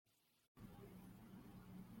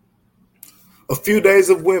A few days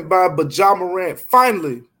have went by, but Ja Morant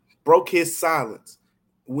finally broke his silence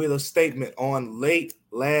with a statement on late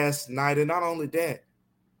last night. And not only that,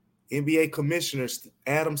 NBA Commissioner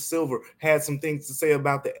Adam Silver had some things to say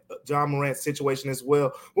about the Ja Morant situation as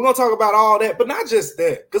well. We're going to talk about all that, but not just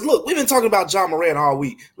that. Because, look, we've been talking about Ja Morant all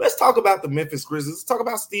week. Let's talk about the Memphis Grizzlies. Let's talk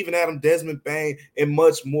about Steven Adams, Desmond Bane, and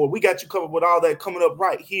much more. We got you covered with all that coming up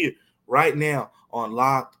right here, right now on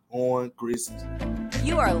Locked On Grizzlies.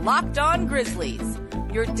 You are Locked On Grizzlies,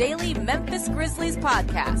 your daily Memphis Grizzlies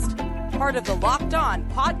podcast. Part of the Locked On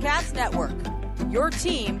Podcast Network, your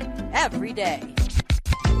team every day.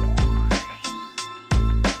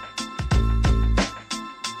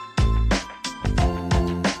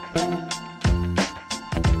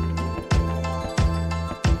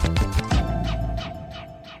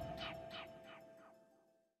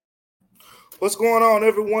 What's going on,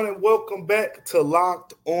 everyone, and welcome back to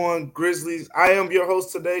Locked On Grizzlies. I am your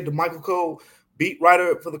host today, DeMichael Cole, beat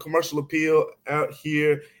writer for the Commercial Appeal out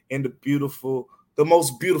here in the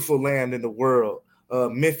most beautiful land in the world,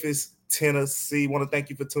 Memphis, Tennessee. Want to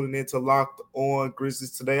thank you for tuning in to Locked On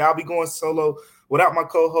Grizzlies today. I'll be going solo without my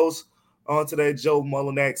co-host on today, Joe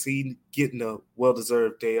Mullinax. He getting a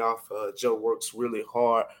well-deserved day off. Joe works really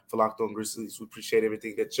hard for Locked On Grizzlies. We appreciate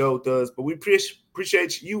everything that Joe does, but we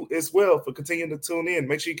appreciate you as well for continuing to tune in.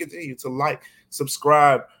 Make sure you continue to like,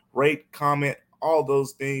 subscribe, rate, comment, all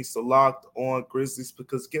those things to Locked On Grizzlies,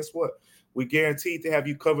 because guess what? We guaranteed to have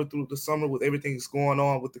you covered through the summer with everything that's going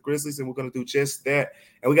on with the Grizzlies, and we're going to do just that.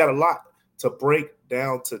 And we got a lot to break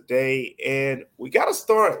down today, and we got to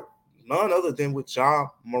start none other than with Ja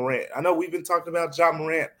Morant. I know we've been talking about Ja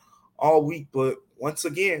Morant all week, but once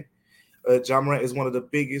again, Ja Morant is one of the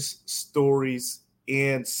biggest stories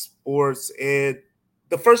in sports. And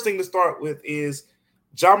the first thing to start with is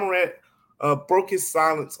Ja Morant broke his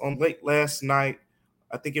silence on late last night.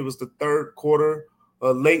 I think it was the third quarter. It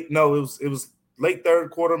was late third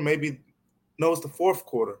quarter, it's the fourth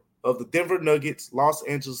quarter of the Denver Nuggets, Los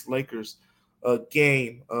Angeles Lakers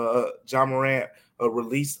game. Ja Morant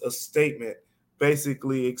released a statement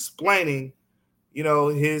basically explaining,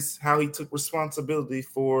 how he took responsibility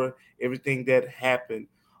for everything that happened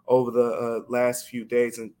over the last few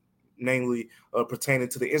days, and namely pertaining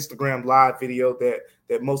to the Instagram live video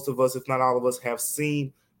that most of us, if not all of us, have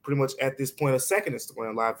seen pretty much at this point, a second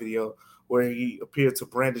Instagram live video where he appeared to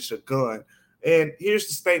brandish a gun. And here's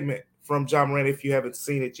the statement from Ja Morant, if you haven't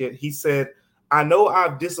seen it yet. He said, "I know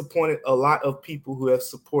I've disappointed a lot of people who have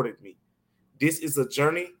supported me. This is a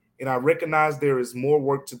journey, and I recognize there is more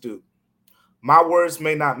work to do. My words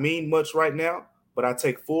may not mean much right now, but I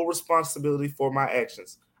take full responsibility for my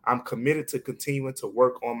actions. I'm committed to continuing to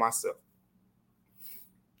work on myself."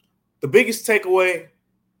 The biggest takeaway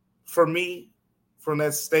for me from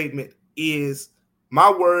that statement is my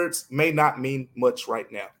words may not mean much right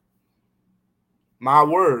now. My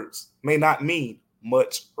words may not mean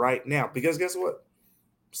much right now, because guess what?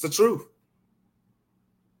 It's the truth.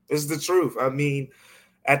 It's the truth. I mean,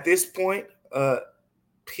 at this point,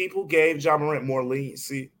 people gave Ja Morant more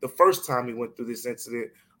leniency the first time he went through this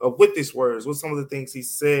incident with his words, with some of the things he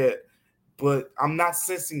said. But I'm not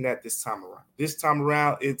sensing that this time around. This time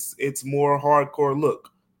around, it's more hardcore.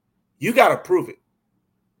 Look, you got to prove it.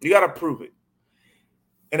 You got to prove it.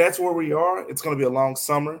 And that's where we are. It's going to be a long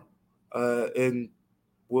summer, and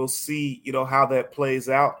we'll see, how that plays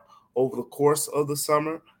out over the course of the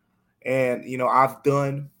summer. And, I've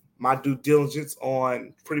done my due diligence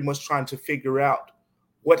on pretty much trying to figure out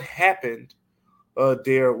what happened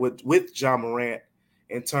there with Ja Morant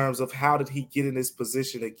in terms of how did he get in this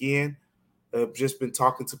position again. I've just been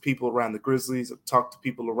talking to people around the Grizzlies. I've talked to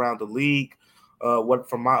people around the league.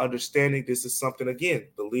 From my understanding, this is something, again,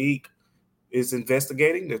 the league is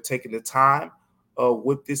investigating. They're taking the time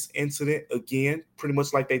with this incident again, pretty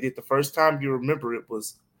much like they did the first time. You remember it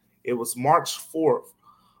was March 4th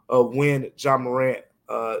when Ja Morant,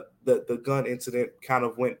 the gun incident kind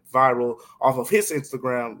of went viral off of his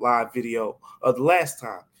Instagram live video the last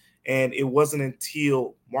time. And it wasn't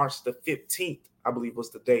until March the 15th, I believe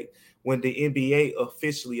was the date, when the NBA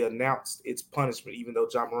officially announced its punishment, even though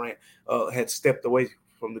Ja Morant had stepped away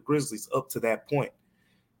from the Grizzlies up to that point.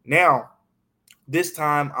 Now, this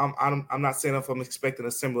time, I'm not saying if I'm expecting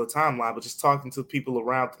a similar timeline, but just talking to people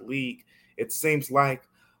around the league, it seems like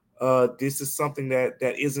this is something that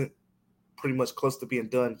isn't pretty much close to being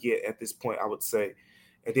done yet at this point, I would say.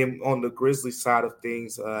 And then on the Grizzlies side of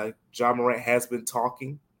things, Ja Morant has been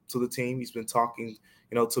talking to the team. He's been talking,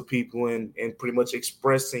 to people and pretty much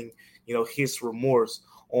expressing, his remorse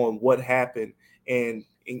on what happened and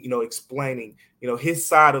explaining, his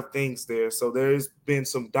side of things there. So there's been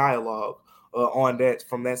some dialogue on that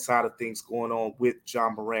from that side of things going on with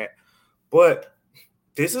John Morant. But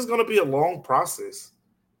this is going to be a long process.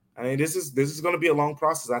 I mean, this is going to be a long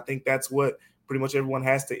process. I think that's what pretty much everyone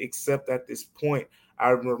has to accept at this point. I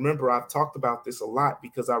remember I've talked about this a lot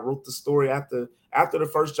because I wrote the story after the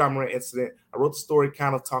first John Morant incident. I wrote the story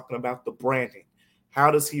kind of talking about the branding.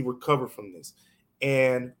 How does he recover from this?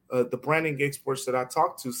 And the branding experts that I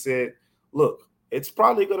talked to said, look, it's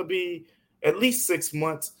probably going to be at least 6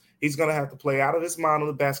 months. He's going to have to play out of his mind on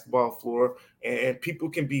the basketball floor, and people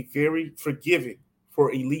can be very forgiving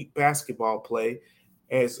for elite basketball play,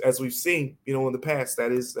 as we've seen, in the past.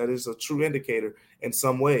 That is a true indicator in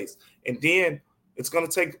some ways. And then it's going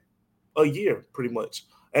to take a year, pretty much,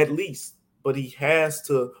 at least. But he has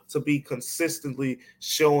to be consistently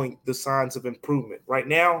showing the signs of improvement. Right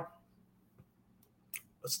now,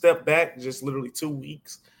 a step back, just literally 2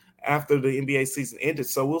 weeks after the NBA season ended.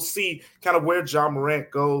 So we'll see kind of where John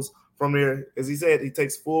Morant goes from there. As he said, he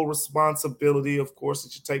takes full responsibility. Of course,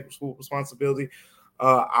 it should take full responsibility.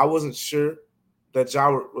 I wasn't sure that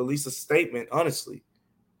Ja would release a statement, honestly,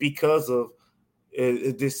 because of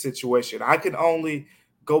this situation. I can only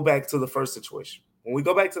go back to the first situation. When we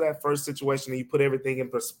go back to that first situation and you put everything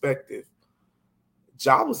in perspective,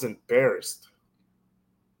 Ja was embarrassed.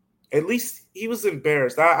 At least he was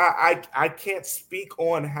embarrassed. I can't speak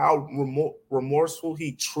on how remorseful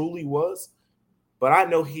he truly was, but I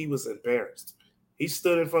know he was embarrassed. He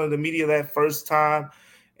stood in front of the media that first time,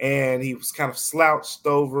 and he was kind of slouched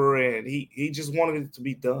over, and he just wanted it to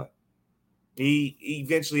be done. He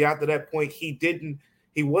eventually, after that point, he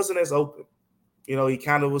wasn't as open. He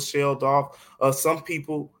kind of was shelled off. Some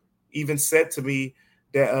people even said to me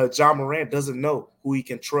that John Morant doesn't know who he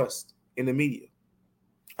can trust in the media.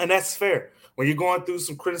 And that's fair. When you're going through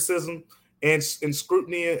some criticism and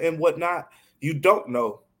scrutiny and whatnot, you don't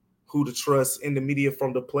know who to trust in the media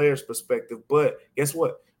from the player's perspective. But guess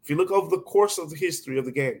what? If you look over the course of the history of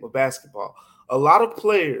the game of basketball, a lot of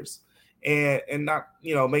players, and not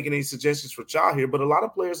making any suggestions for Ja here, but a lot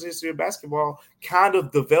of players in the history of basketball kind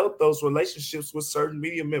of develop those relationships with certain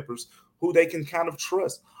media members who they can kind of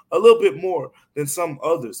trust a little bit more than some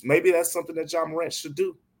others. Maybe that's something that John Morant should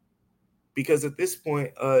do. Because at this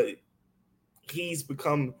point, he's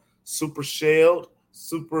become super shelled,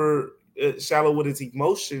 super shallow with his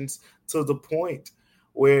emotions to the point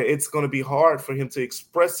where it's going to be hard for him to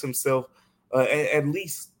express himself, at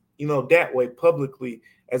least, that way publicly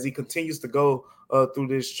as he continues to go through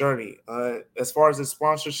this journey. As far as his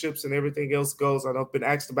sponsorships and everything else goes, I've been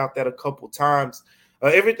asked about that a couple times.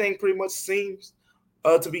 Everything pretty much seems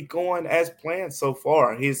to be going as planned so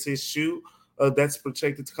far. His shoe that's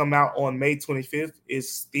projected to come out on May 25th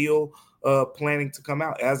is still planning to come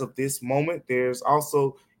out as of this moment. There's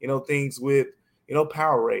also, things with,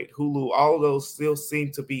 Powerade, Hulu, all of those still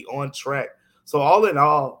seem to be on track. So all in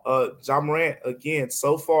all, John Morant, again,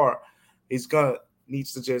 so far,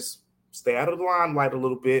 needs to just stay out of the limelight a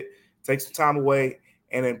little bit, take some time away,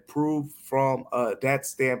 and improve from that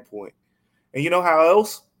standpoint. And you know how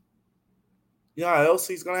else?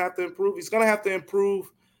 He's going to have to improve? He's going to have to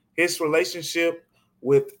improve his relationship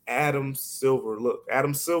with Adam Silver. Look,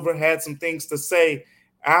 Adam Silver had some things to say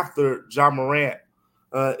after John Morant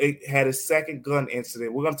it had his second gun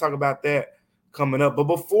incident. We're going to talk about that coming up. But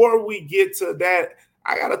before we get to that,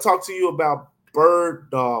 I got to talk to you about bird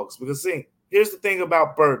dogs. Because here's the thing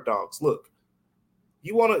about bird dogs. Look,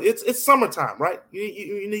 it's summertime, right?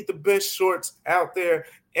 You need the best shorts out there.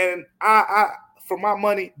 And I for my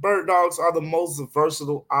money, bird dogs are the most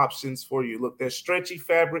versatile options for you. Look, they're stretchy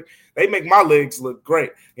fabric. They make my legs look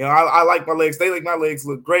great. I like my legs. They make my legs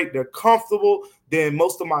look great. They're comfortable than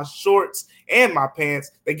most of my shorts and my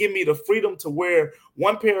pants. They give me the freedom to wear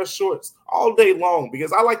one pair of shorts all day long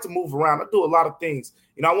because I like to move around. I do a lot of things.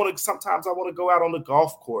 Sometimes I want to go out on the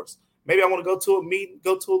golf course. Maybe I want to go to a meeting,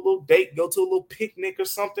 go to a little date, go to a little picnic or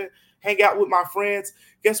something, hang out with my friends.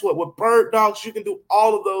 Guess what? With bird dogs, you can do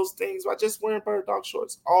all of those things by just wearing bird dog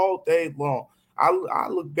shorts all day long. I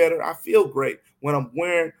look better. I feel great when I'm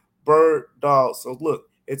wearing bird dogs. So look,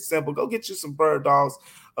 it's simple. Go get you some bird dogs.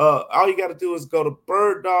 All you got to do is go to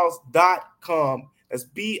birddogs.com. That's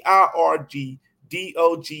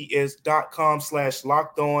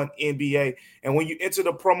birddogs.com/LockedOnNBA. And when you enter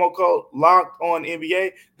the promo code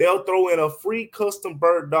LockedOnNBA, they'll throw in a free custom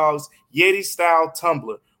Bird Dogs Yeti style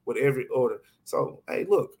tumbler with every order. So, hey,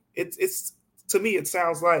 look, it's to me, it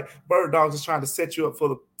sounds like Bird Dogs is trying to set you up for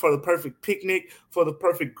the perfect picnic, for the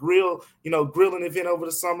perfect grilling event over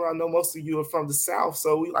the summer. I know most of you are from the South,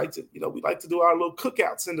 so we like to do our little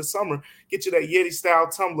cookouts in the summer. Get you that Yeti style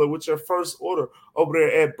tumbler with your first order over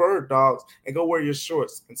there at Bird Dogs, and go wear your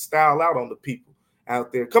shorts and style out on the people.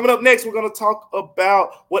 out there. Coming up next, we're going to talk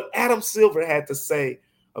about what Adam Silver had to say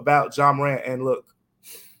about Ja Morant. And look,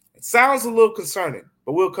 it sounds a little concerning,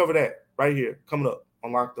 but we'll cover that right here coming up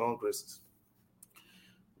on Locked On Grizzlies.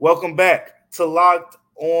 Welcome back to Locked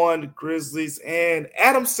On Grizzlies. And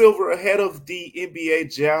Adam Silver, ahead of the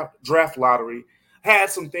NBA draft lottery, had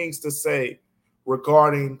some things to say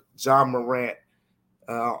regarding Ja Morant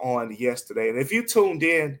on yesterday. And if you tuned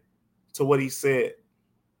in to what he said,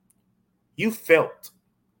 you felt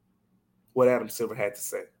what Adam Silver had to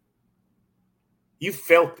say. You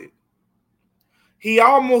felt it. He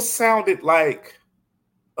almost sounded like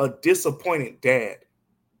a disappointed dad.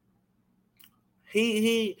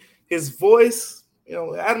 His voice,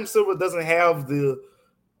 Adam Silver doesn't have the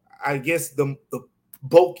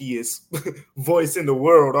bulkiest voice in the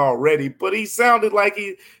world already, but he sounded like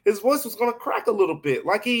his voice was going to crack a little bit.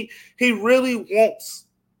 Like he really wants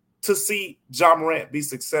to see Ja Morant be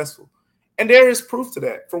successful. And there is proof to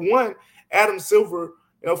that. For one, Adam Silver,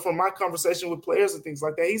 from my conversation with players and things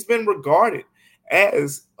like that, he's been regarded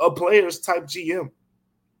as a player's type GM.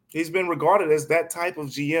 He's been regarded as that type of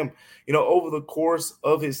GM, over the course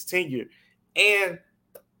of his tenure. And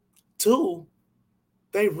two,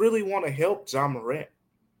 they really want to help Ja Morant.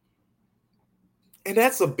 And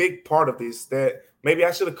that's a big part of this that maybe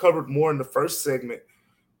I should have covered more in the first segment.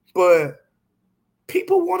 But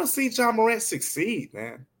people want to see Ja Morant succeed,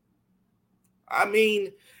 man. I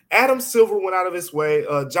mean, Adam Silver went out of his way.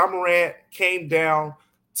 Ja Morant came down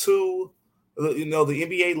to the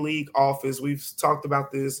NBA league office. We've talked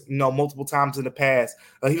about this, multiple times in the past.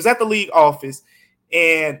 He was at the league office,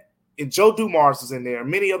 and Joe Dumars was in there.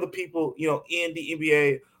 Many other people, in the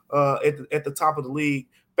NBA at the top of the league.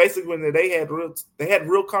 Basically, when they had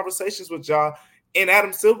real conversations with Ja, and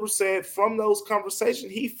Adam Silver said from those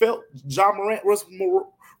conversations, he felt Ja Morant was more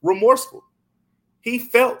remorseful. He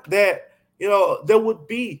felt that there would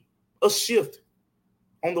be a shift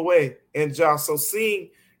on the way in Ja. So seeing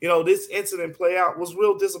this incident play out was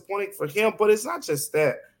real disappointing for him. But it's not just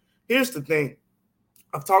that. Here's the thing: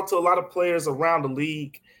 I've talked to a lot of players around the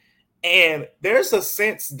league, and there's a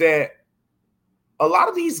sense that a lot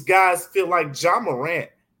of these guys feel like Ja Morant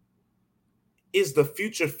is the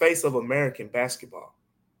future face of American basketball.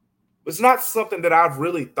 It's not something that I've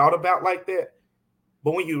really thought about like that,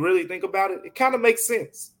 but when you really think about it, it kind of makes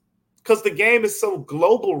sense because the game is so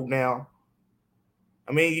global now.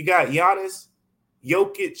 I mean, you got Giannis,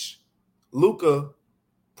 Jokic, Luka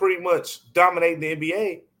pretty much dominating the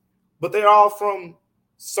NBA, but they're all from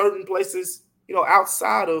certain places,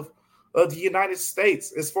 outside of the United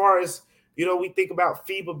States. As far as, we think about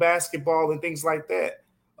FIBA basketball and things like that.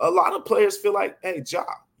 A lot of players feel like, hey, Ja,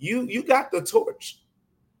 you got the torch,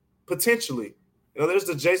 potentially. There's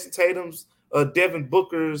the Jason Tatums, Devin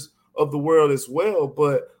Bookers of the world as well.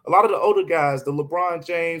 But a lot of the older guys, the LeBron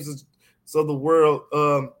James of the world,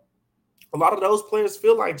 a lot of those players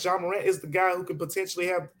feel like Ja Morant is the guy who can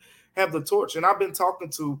potentially have the torch. And I've been talking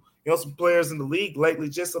to some players in the league lately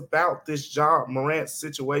just about this Ja Morant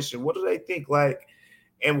situation. What do they think like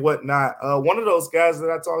and whatnot? One of those guys that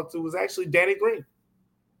I talked to was actually Danny Green,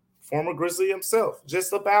 former Grizzly himself,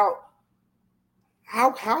 just about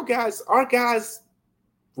how are guys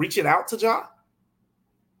reaching out to Ja?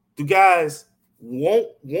 Do guys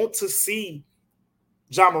want to see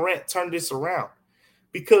Ja Morant turn this around?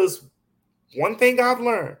 Because one thing I've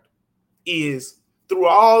learned is through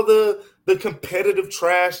all the competitive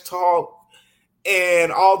trash talk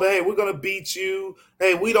and all the, hey, we're going to beat you,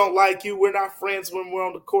 hey, we don't like you, we're not friends when we're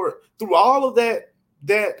on the court, through all of that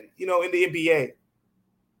in the NBA,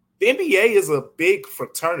 the NBA is a big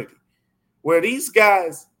fraternity where these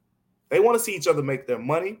guys, they want to see each other make their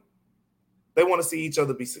money, they want to see each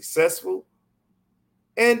other be successful,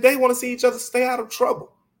 and they want to see each other stay out of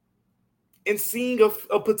trouble. And seeing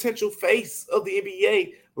a potential face of the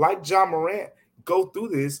NBA like Ja Morant go through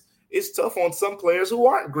this is tough on some players who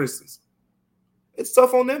aren't Grizzlies. It's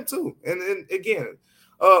tough on them too. And again,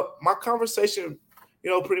 my conversation,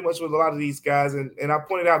 pretty much with a lot of these guys, and I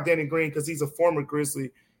pointed out Danny Green because he's a former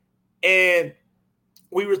Grizzly, and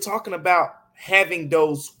we were talking about having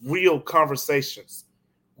those real conversations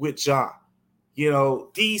with Ja.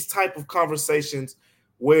 These type of conversations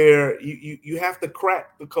where you have to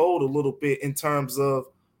crack the code a little bit in terms of,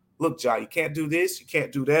 look, Ja, you can't do this, you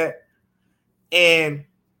can't do that. And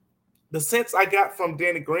the sense I got from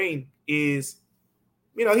Danny Green is,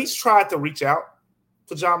 he's tried to reach out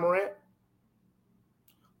to Ja Morant.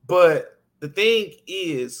 But the thing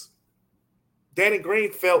is, Danny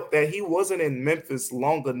Green felt that he wasn't in Memphis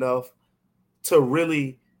long enough to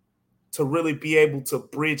really be able to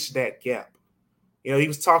bridge that gap. He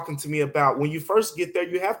was talking to me about when you first get there,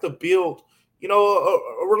 you have to build,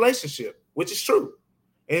 a relationship, which is true.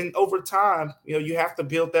 And over time, you have to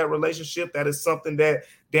build that relationship. That is something that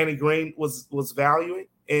Danny Green was valuing,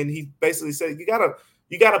 and he basically said you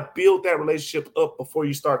gotta build that relationship up before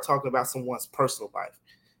you start talking about someone's personal life.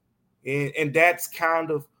 And that's kind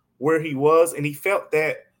of where he was, and he felt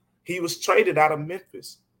that he was traded out of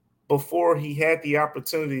Memphis before he had the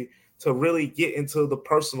opportunity to really get into the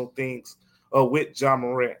personal things with Ja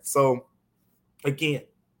Morant. So again,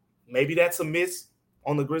 maybe that's a miss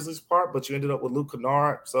on the Grizzlies' part, but you ended up with Luke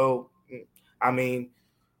Kennard. So, I mean,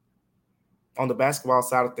 on the basketball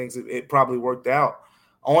side of things, it probably worked out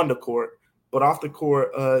on the court. But off the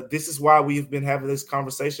court, this is why we've been having this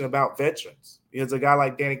conversation about veterans. There's a guy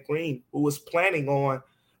like Danny Green who was planning on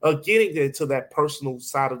getting into that personal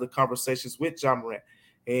side of the conversations with Ja Morant.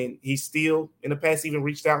 And he still, in the past, even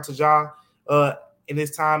reached out to Ja in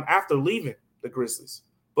his time after leaving the Grizzlies.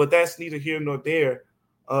 But that's neither here nor there.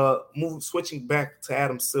 Switching back to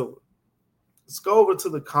Adam Silver. Let's go over to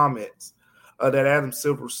the comments that Adam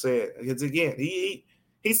Silver said. Because again, he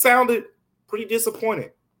sounded pretty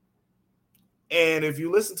disappointed. And if you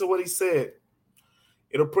listen to what he said,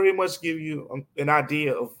 it'll pretty much give you an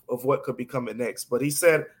idea of what could be coming next. But he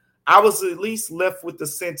said, I was at least left with the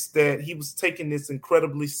sense that he was taking this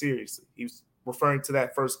incredibly seriously. He was referring to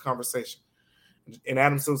that first conversation. And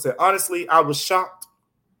Adam Silver said, honestly, I was shocked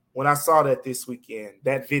when I saw that this weekend,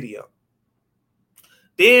 that video.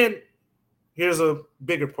 Then here's a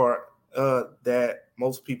bigger part that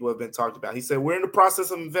most people have been talking about. He said, we're in the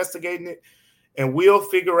process of investigating it, and we'll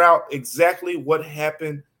figure out exactly what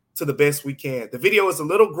happened to the best we can. The video is a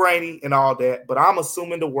little grainy and all that, but I'm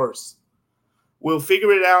assuming the worst. We'll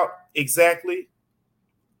figure out exactly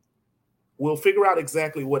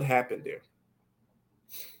what happened there.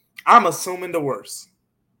 I'm assuming the worst,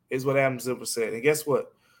 is what Adam Silver said. And guess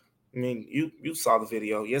what? I mean, you saw the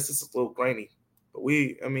video. Yes, it's a little grainy, but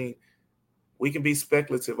we can be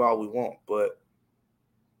speculative all we want, but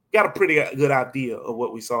got a pretty good idea of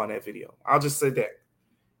what we saw in that video. I'll just say that.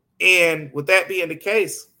 And with that being the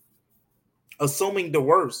case, assuming the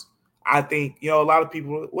worst, I think, a lot of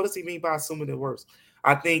people, what does he mean by assuming the worst?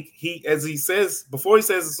 I think as he says, before he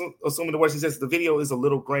says assuming the worst, he says the video is a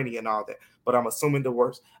little grainy and all that, but I'm assuming the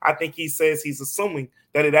worst. I think he says he's assuming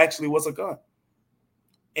that it actually was a gun.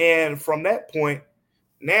 And from that point,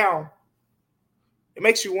 now it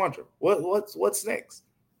makes you wonder, what's next?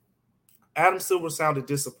 Adam Silver sounded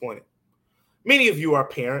disappointed. Many of you are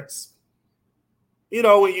parents. When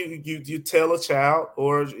you tell a child,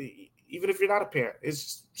 or even if you're not a parent,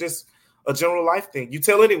 it's just a general life thing. You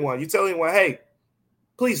tell anyone, hey,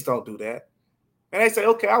 please don't do that. And they say,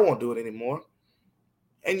 okay, I won't do it anymore.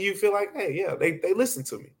 And you feel like, hey, yeah, they listen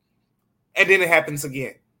to me. And then it happens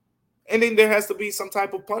again. And then there has to be some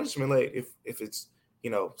type of punishment. Like if it's,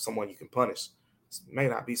 someone you can punish. It may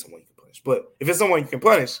not be someone you can punish. But if it's someone you can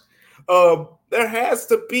punish, there has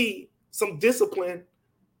to be some discipline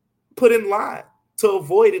put in line to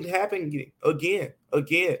avoid it happening again,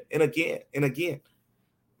 and again, and again.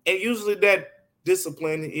 And usually that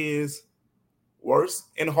discipline is worse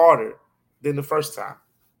and harder than the first time.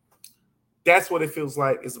 That's what it feels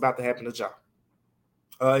like is about to happen to Ja.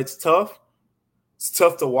 It's tough. It's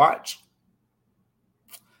tough to watch.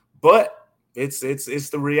 But it's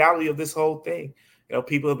the reality of this whole thing.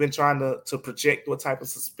 People have been trying to project what type of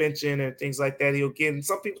suspension and things like that he'll get. And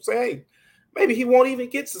some people say, hey, maybe he won't even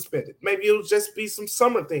get suspended. Maybe it'll just be some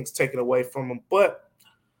summer things taken away from him. But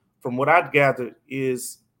from what I've gathered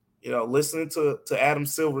is, listening to Adam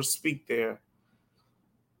Silver speak there,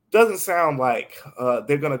 doesn't sound like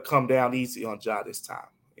they're going to come down easy on Ja this time.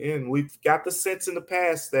 And we've got the sense in the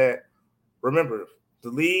past that, remember, the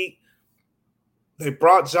league, they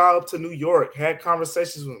brought Ja up to New York, had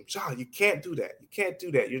conversations with him. Ja, you can't do that. You can't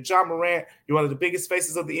do that. You're Ja Morant. You're one of the biggest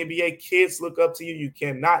faces of the NBA. Kids look up to you. You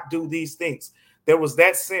cannot do these things. There was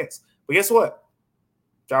that sense. But guess what?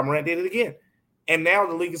 Ja Morant did it again. And now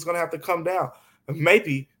the league is going to have to come down.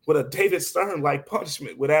 Maybe with a David Stern-like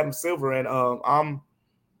punishment with Adam Silver. And I'm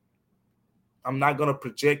not going to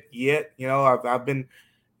project yet. I've been,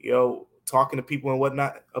 talking to people and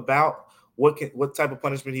whatnot about what type of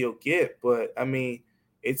punishment he'll get. But,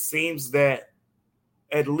 it seems that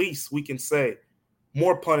at least we can say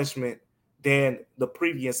more punishment than the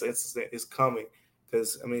previous incident is coming.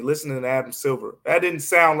 Because, listening to Adam Silver, that didn't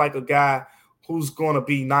sound like a guy who's going to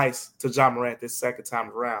be nice to Ja Morant this second time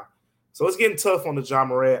around. So it's getting tough on the Ja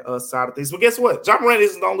Morant side of things. But guess what? Ja Morant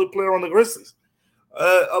isn't the only player on the Grizzlies.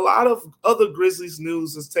 A lot of other Grizzlies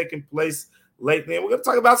news is taking place lately. And we're going to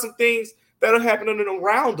talk about some things that are happening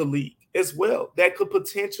around the league as well that could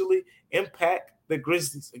potentially impact the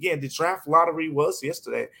Grizzlies. Again, the draft lottery was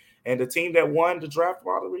yesterday. And the team that won the draft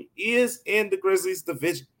lottery is in the Grizzlies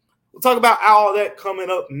division. We'll talk about all that coming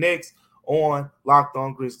up next on Locked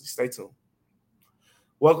On Grizzlies. Stay tuned.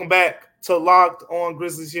 Welcome back to Locked On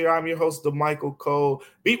Grizzlies here. I'm your host, DeMichael Cole,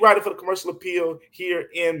 beat writer for the Commercial Appeal here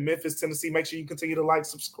in Memphis, Tennessee. Make sure you continue to like,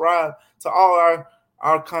 subscribe to all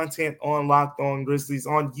our content on Locked On Grizzlies.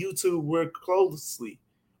 On YouTube, we're closely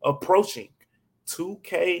approaching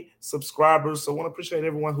 2K subscribers. So I want to appreciate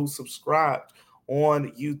everyone who subscribed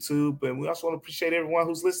on YouTube. And we also want to appreciate everyone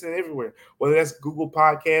who's listening everywhere, whether that's Google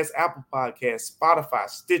Podcasts, Apple Podcasts, Spotify,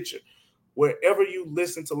 Stitcher. Wherever you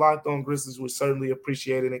listen to Locked On Grizzlies, we certainly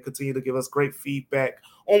appreciate it, and continue to give us great feedback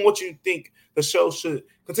on what you think the show should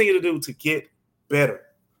continue to do to get better.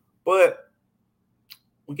 But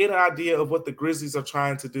we get an idea of what the Grizzlies are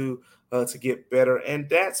trying to do to get better, and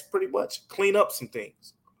that's pretty much clean up some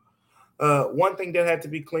things. One thing that had to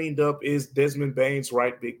be cleaned up is Desmond Bane's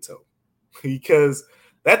right big toe, because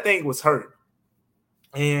that thing was hurt.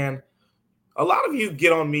 And a lot of you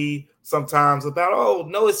get on me sometimes about, oh,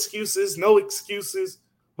 no excuses.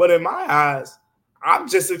 But in my eyes, I'm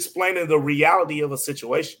just explaining the reality of a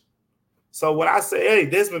situation. So when I say, hey,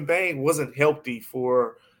 Desmond Bane wasn't healthy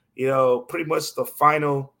for, pretty much the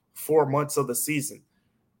final 4 months of the season,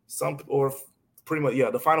 the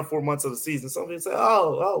final 4 months of the season, some people say,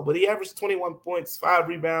 but he averaged 21 points, 5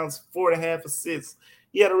 rebounds, 4.5 assists.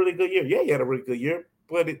 He had a really good year. Yeah, he had a really good year.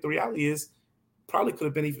 But the reality is, probably could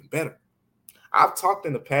have been even better. I've talked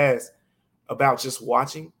in the past about just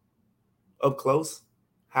watching up close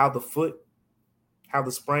how the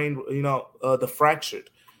sprain, the fractured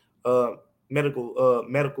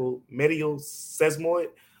medial sesamoid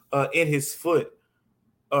in his foot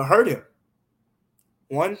hurt him.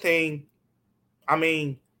 One thing,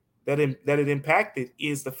 that it impacted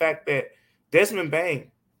is the fact that Desmond Bane,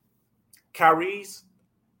 Kyrie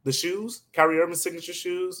Irving's signature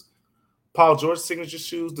shoes, Paul George's signature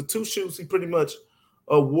shoes, the two shoes he pretty much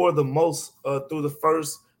wore the most through the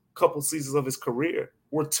first couple seasons of his career,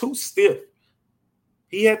 were too stiff.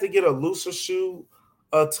 He had to get a looser shoe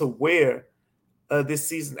to wear this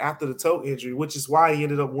season after the toe injury, which is why he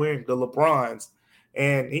ended up wearing the LeBrons.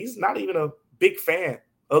 And he's not even a big fan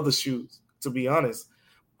of the shoes, to be honest.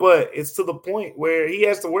 But it's to the point where he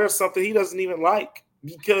has to wear something he doesn't even like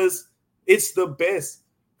because it's the best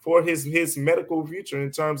for his medical future in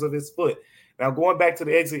terms of his foot. Now, going back to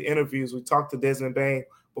the exit interviews, we talked to Desmond Bane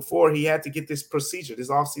before he had to get this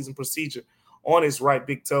offseason procedure on his right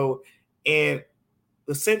big toe. And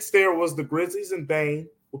the sense there was the Grizzlies and Bane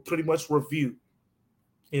will pretty much review,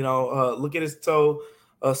 look at his toe,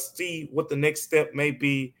 see what the next step may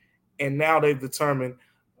be. And now they've determined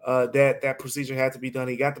that procedure had to be done.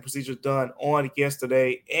 He got the procedure done on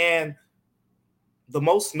yesterday. And the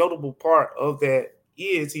most notable part of that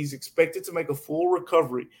is he's expected to make a full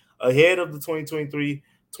recovery ahead of the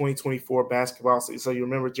 2023-2024 basketball season. So you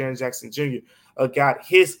remember Jaren Jackson Jr. Got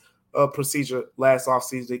his procedure last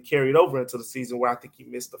offseason. They carried over into the season where I think he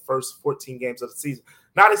missed the first 14 games of the season.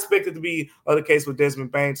 Not expected to be the case with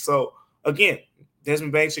Desmond Bane. So, again,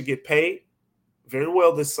 Desmond Bane should get paid very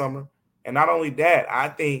well this summer. And not only that, I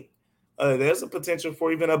think there's a potential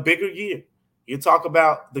for even a bigger year. You talk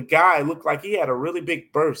about the guy looked like he had a really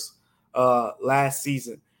big burst last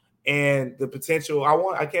season. And the potential,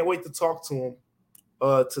 I can't wait to talk to him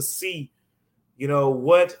to see,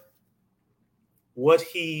 what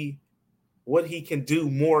he can do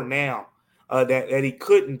more now that he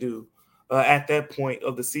couldn't do at that point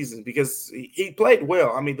of the season, because he played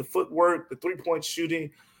well. The footwork, the 3-point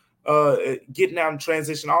shooting, getting out in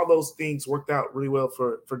transition, all those things worked out really well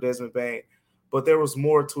for Desmond Bane. But there was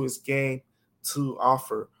more to his game to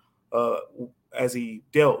offer as he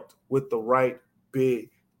dealt with the right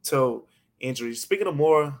big toe injury. Speaking of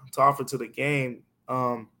more to offer to the game,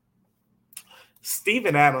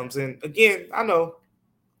 Steven Adams, and again, I know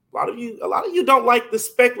a lot of you don't like the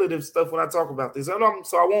speculative stuff when I talk about this, so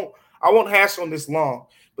I won't hash on this long.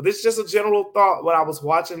 But this is just a general thought when I was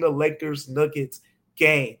watching the Lakers Nuggets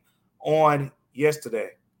game on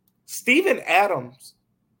yesterday. Steven Adams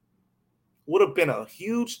would have been a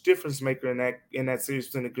huge difference maker in that series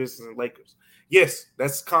between the Grizzlies and Lakers. Yes,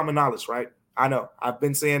 that's common knowledge, right? I know. I've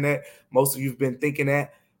been saying that. Most of you have been thinking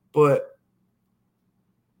that. But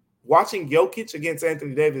watching Jokic against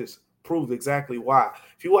Anthony Davis proved exactly why.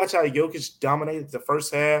 If you watch how Jokic dominated the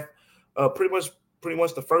first half, pretty much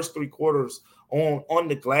the first 3 quarters on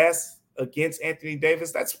the glass against Anthony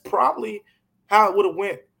Davis, that's probably how it would have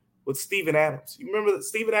went with Steven Adams. You remember that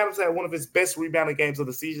Steven Adams had one of his best rebounding games of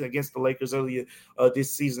the season against the Lakers earlier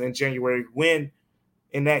this season in January, when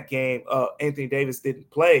in that game Anthony Davis didn't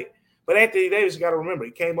play. But Anthony Davis, you got to remember,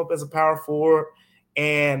 he came up as a power forward,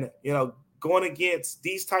 And, going against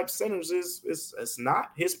these type centers is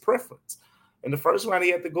not his preference. In the first round,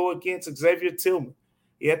 he had to go against Xavier Tillman.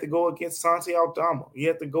 He had to go against Santi Aldama. He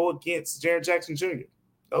had to go against Jaren Jackson Jr.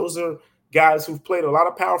 Those are guys who've played a lot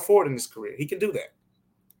of power forward in his career. He can do that.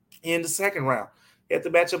 In the second round, he had to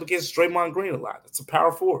match up against Draymond Green a lot. It's a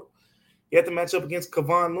power forward. He had to match up against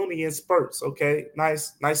Kevon Looney in spurts. Okay,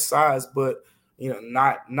 nice size, but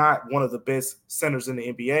not one of the best centers in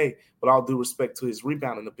the NBA. With all due respect to his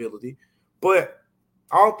rebounding ability, but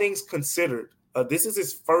all things considered, this is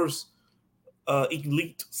his first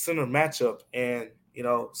elite center matchup, and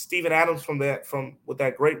Steven Adams from with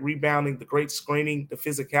that great rebounding, the great screening, the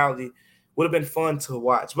physicality would have been fun to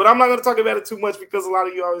watch. But I'm not going to talk about it too much because a lot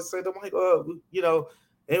of you always say, "I'm like,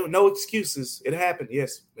 there were no excuses. It happened.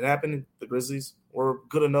 Yes, it happened. The Grizzlies were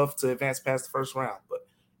good enough to advance past the first round, but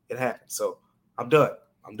it happened." So I'm done.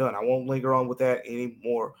 I won't linger on with that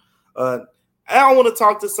anymore. I want to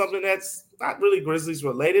talk to something that's not really Grizzlies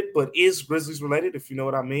related, but is Grizzlies related, if you know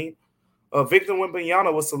what I mean. Victor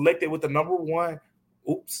Wembanyama was selected with the number one.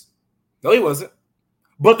 Oops. No, he wasn't.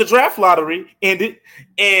 But the draft lottery ended,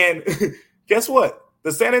 and guess what?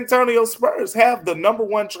 The San Antonio Spurs have the number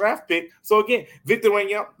one draft pick. So again, Victor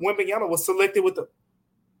Wembanyama was selected with the.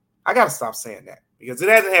 I gotta stop saying that because it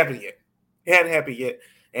hasn't happened yet. It hasn't happened yet.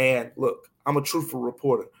 And look, I'm a truthful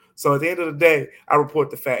reporter. So at the end of the day, I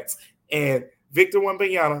report the facts. And Victor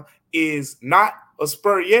Wembanyama is not a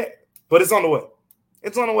Spur yet, but it's on the way.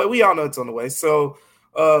 It's on the way. We all know it's on the way. So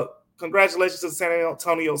congratulations to the San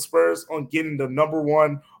Antonio Spurs on getting the number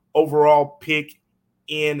one overall pick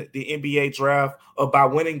in the NBA draft by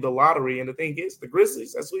winning the lottery. And the thing is, the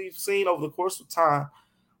Grizzlies, as we've seen over the course of time,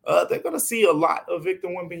 they're going to see a lot of Victor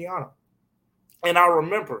Wembanyama. And I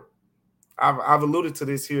remember, I've alluded to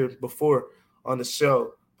this here before on the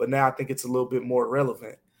show, but now I think it's a little bit more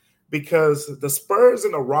relevant because the Spurs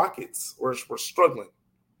and the Rockets were struggling,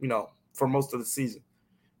 for most of the season.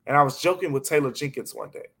 And I was joking with Taylor Jenkins one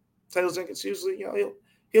day. Taylor Jenkins usually,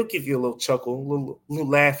 he'll give you a little chuckle, a little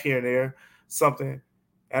laugh here and there, something.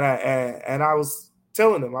 And I was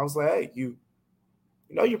telling him, I was like, hey,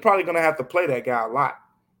 you're probably going to have to play that guy a lot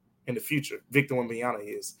in the future. Victor Wembanyama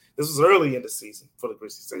is. This was early in the season for the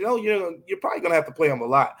Grizzlies. So, you're probably going to have to play him a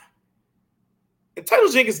lot. And Taylor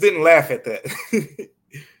Jenkins didn't laugh at that.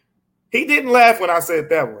 He didn't laugh when I said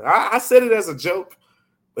that one. I said it as a joke,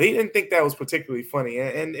 but he didn't think that was particularly funny.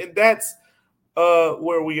 And that's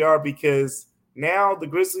where we are because now the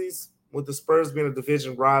Grizzlies, with the Spurs being a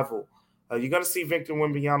division rival, you're going to see Victor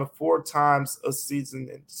Wembanyama 4 times a season.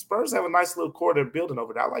 And the Spurs have a nice little core they're building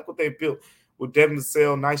over there. I like what they built with Devin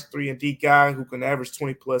Vassell, nice 3-and-D guy who can average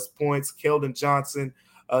 20-plus points. Keldon Johnson,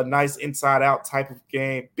 a nice inside-out type of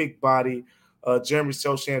game, big body. Jeremy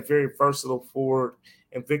Sochan, very versatile forward.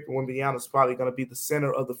 And Victor Wembanyama is probably going to be the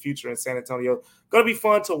center of the future in San Antonio. Going to be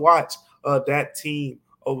fun to watch that team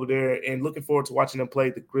over there, and looking forward to watching them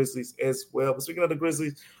play the Grizzlies as well. But speaking of the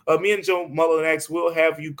Grizzlies, me and Joe Mullinax will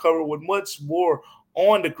have you covered with much more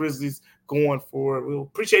on the Grizzlies going forward. We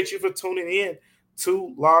appreciate you for tuning in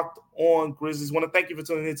to Locked On Grizzlies. Want to thank you for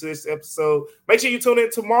tuning into this episode. Make sure you tune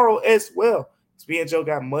in tomorrow as well. Me and Joe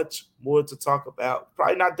got much more to talk about.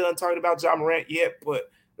 Probably not done talking about Ja Morant yet,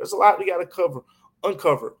 but there's a lot we got to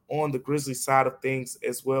uncover on the Grizzlies side of things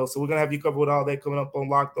as well. So we're going to have you covered with all that coming up on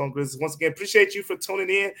Locked On Grizzlies. Once again, appreciate you for tuning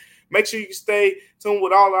in. Make sure you stay tuned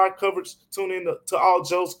with all our coverage. Tune in to all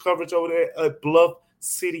Joe's coverage over there at Bluff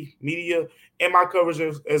City Media and my coverage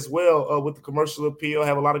as well with the commercial appeal. I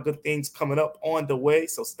have a lot of good things coming up on the way,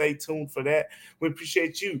 so stay tuned for that. We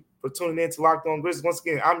appreciate you for tuning in to Locked On Grizzlies. Once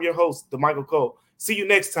again, I'm your host, DeMichael Cole. See you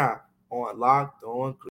next time on Locked On Grizzlies.